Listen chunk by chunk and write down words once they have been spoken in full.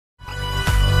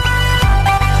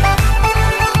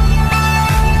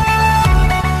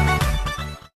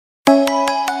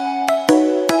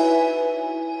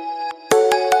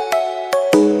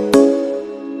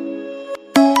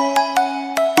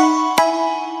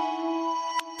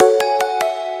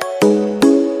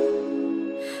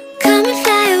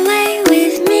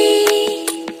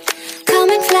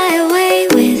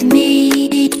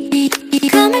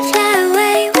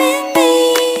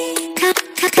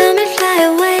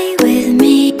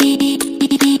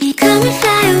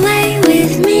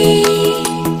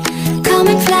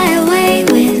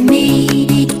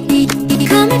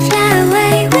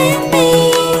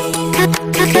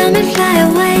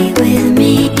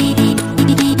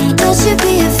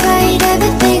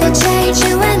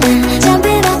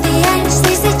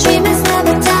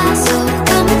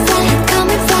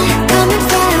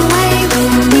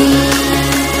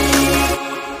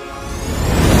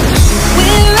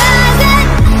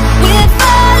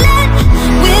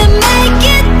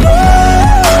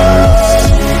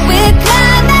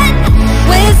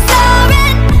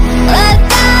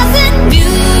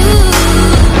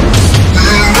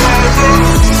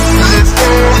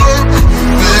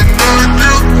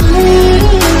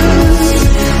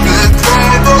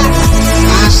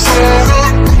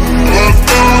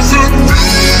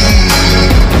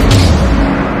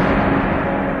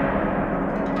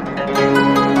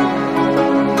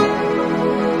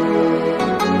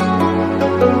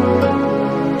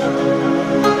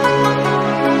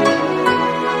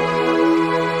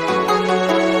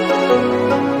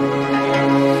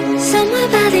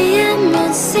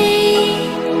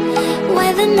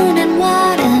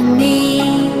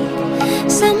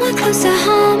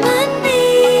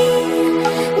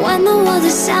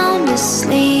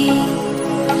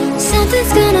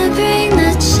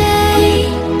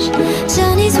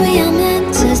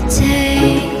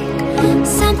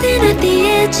Something at the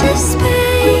edge of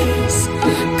space,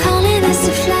 calling us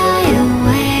to fly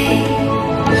away.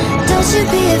 Don't you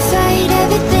be afraid,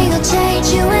 everything will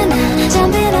change. You and I,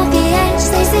 jumping off the edge.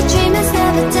 They say dreamers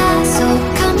never die, so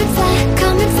come and fly,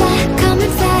 come and fly, come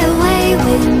and fly away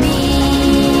with me.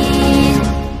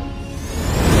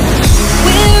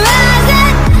 We're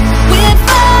rising, we're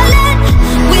falling,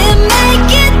 we're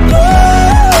making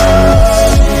moves.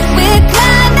 We're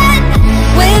climbing,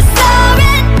 we're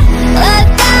soaring,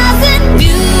 1,000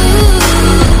 views.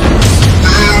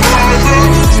 We're rising,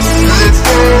 we're falling, we're making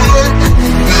moves.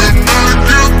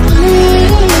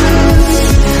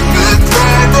 We're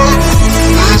climbing,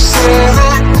 we're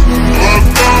soaring,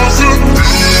 1,000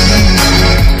 views.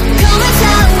 Come and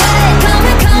fly away,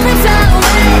 come and fly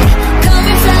away, come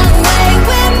and fly away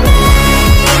with me.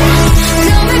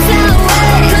 Come and fly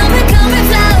away, come and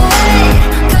fly away,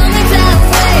 come and fly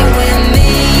away with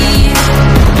me.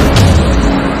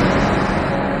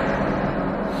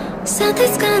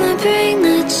 Something's gonna bring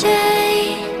the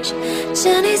change,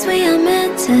 journeys we are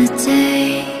meant to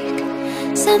take.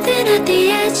 Something at the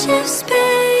edge of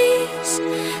space,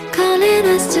 calling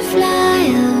us to fly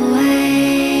away.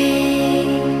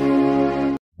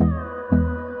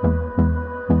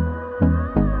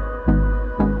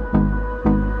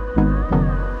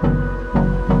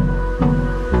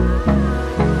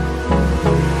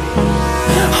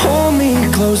 Hold me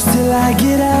close till I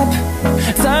get up.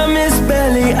 Time is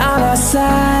barely on our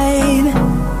side.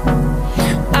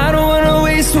 I don't wanna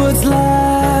waste what's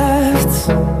left.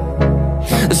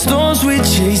 The storms we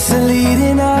chase are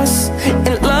leading us,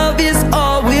 and love is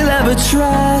all we'll ever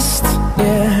trust.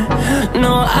 Yeah,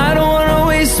 no, I don't wanna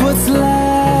waste what's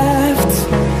left.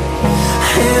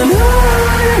 And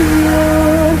on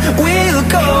we'll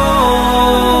go,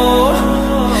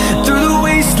 through the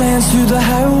wastelands, through the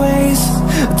highways,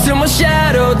 till my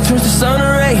shadow turns to sun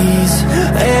rays.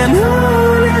 And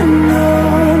on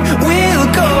we'll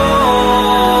go,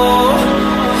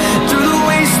 through the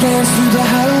wastelands, through the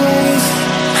highways,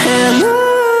 and on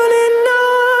we'll go.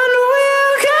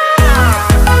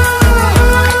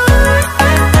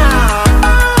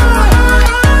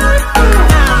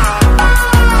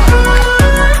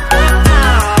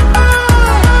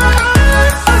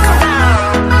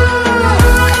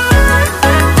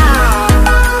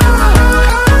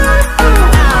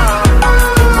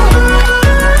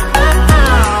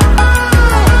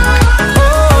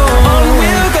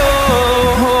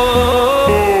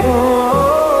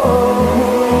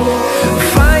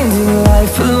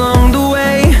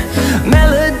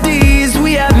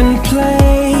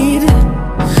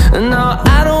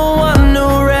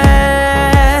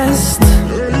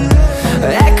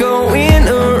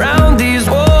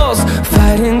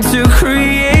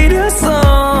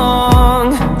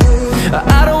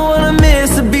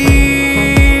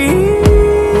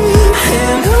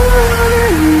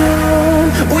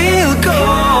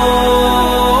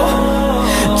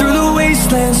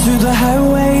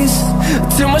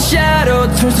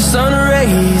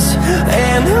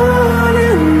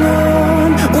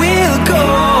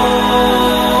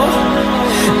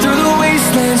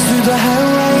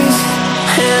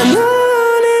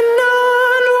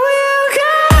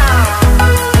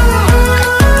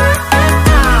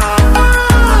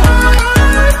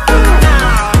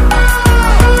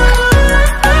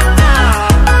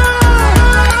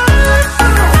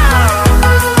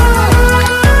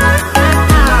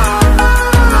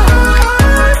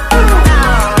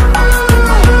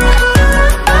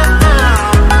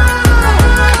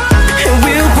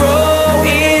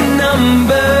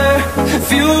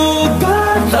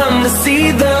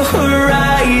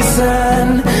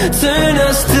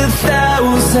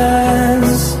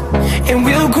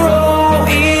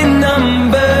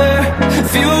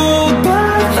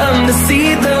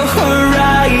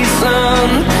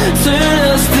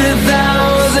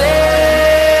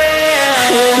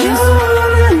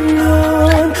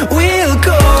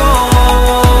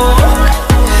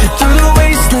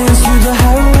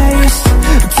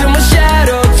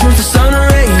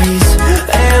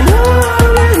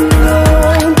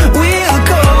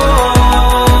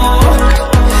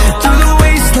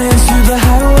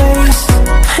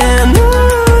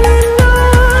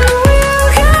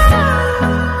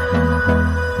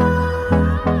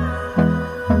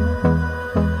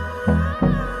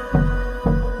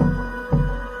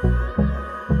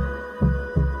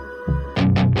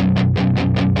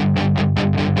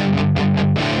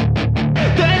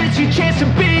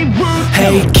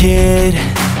 Hey kid,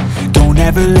 don't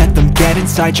ever let them get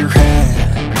inside your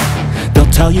head. They'll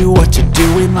tell you what to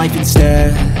do in life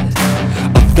instead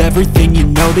of everything you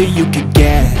know that you could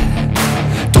get.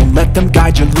 Don't let them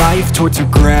guide your life towards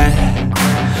regret.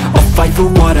 fight for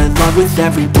what I love with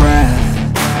every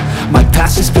breath. My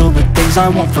past is filled with things I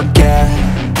won't forget.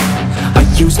 I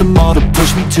use them all to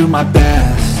push me to my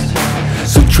best.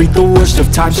 So treat the worst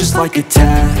of times just like a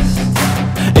test.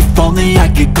 If only I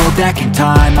could go back in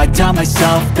time, I'd tell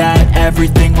myself that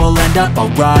everything will end up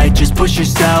alright. Just push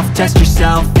yourself, test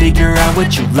yourself, figure out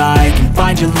what you like, and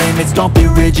find your limits, don't be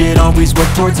rigid, always work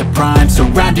towards a prime.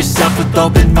 Surround yourself with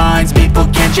open minds, people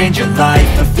can change your life.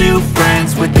 A few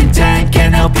friends with intent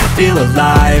can help you feel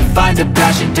alive. Find a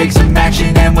passion, take some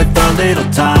action, and with a little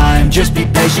time, just be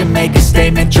patient, make a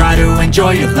statement, try to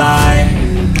enjoy your life.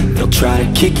 They'll try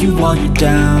to kick you while you're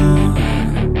down,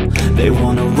 they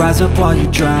wanna rise up while you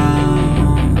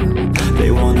drown. They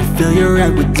wanna fill your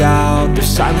head with doubt. They're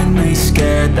silently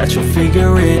scared that you'll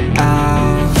figure it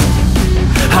out.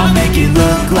 I'll make it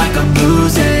look like I'm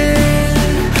losing,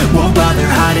 won't bother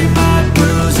hiding my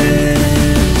bruises.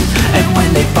 And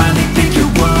when they finally think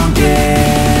you're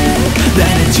wounded,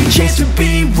 then it's your chance to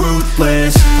be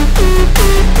ruthless.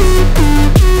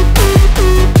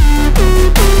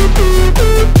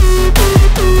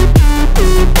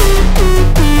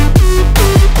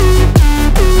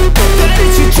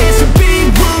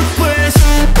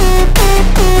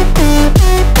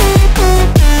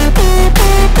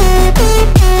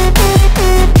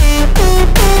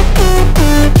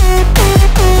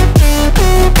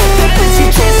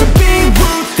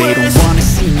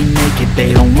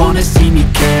 They don't wanna see me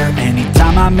care.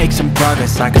 Anytime I make some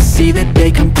progress, I can see that they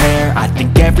compare. I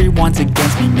think everyone's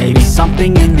against me, maybe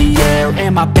something in the air.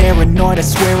 Am I paranoid? I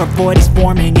swear a void is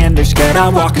forming and they're scared. I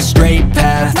walk a straight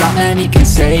path, not many can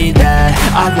say that.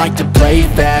 I like to play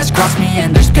fast, cross me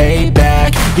and there's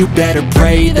payback. You better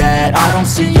pray that I don't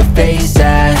see your face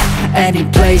at any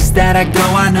place that I go.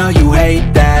 I know you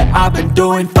hate that. I've been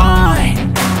doing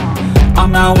fine,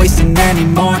 I'm not wasting any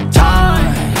more time.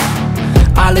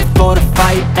 I live for the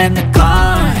fight and the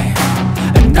climb,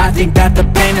 and I think that the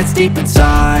pain that's deep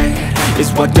inside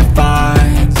is what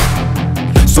defines.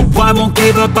 So I won't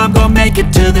give up, I'm gonna make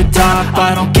it to the top.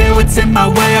 I don't care what's in my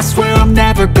way, I swear I'm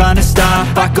never gonna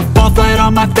stop. I could fall flat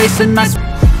on my face and I